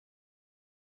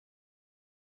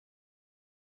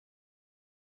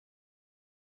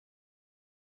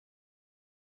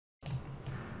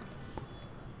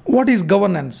What is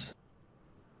governance?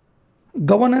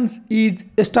 Governance is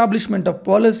establishment of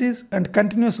policies and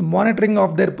continuous monitoring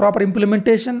of their proper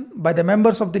implementation by the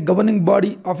members of the governing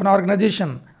body of an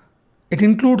organization. It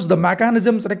includes the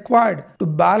mechanisms required to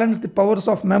balance the powers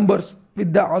of members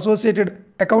with the associated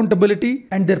accountability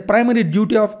and their primary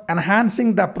duty of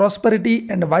enhancing the prosperity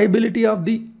and viability of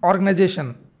the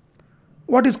organization.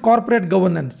 What is corporate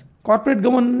governance? Corporate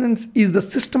governance is the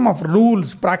system of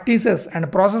rules, practices, and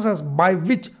processes by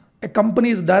which a company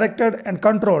is directed and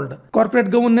controlled. Corporate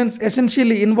governance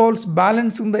essentially involves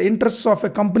balancing the interests of a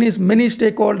company's many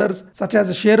stakeholders such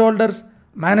as shareholders,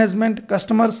 management,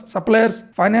 customers, suppliers,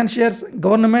 financiers,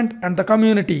 government, and the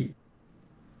community.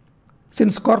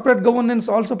 Since corporate governance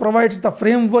also provides the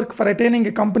framework for attaining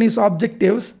a company's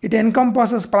objectives, it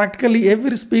encompasses practically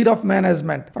every sphere of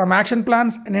management, from action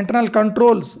plans and internal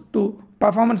controls to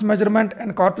performance measurement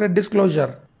and corporate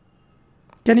disclosure.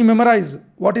 Can you memorize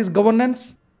what is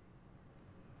governance?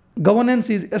 Governance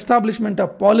is establishment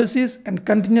of policies and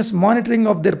continuous monitoring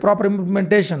of their proper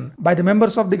implementation by the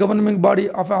members of the governing body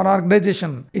of an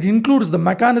organization. It includes the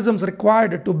mechanisms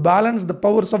required to balance the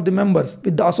powers of the members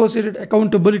with the associated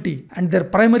accountability and their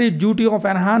primary duty of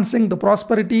enhancing the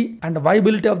prosperity and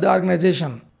viability of the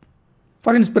organization.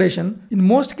 For inspiration, in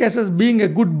most cases, being a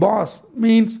good boss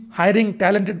means hiring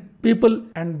talented people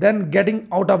and then getting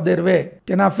out of their way.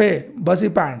 Tenafe, Buzzy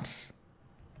Pants.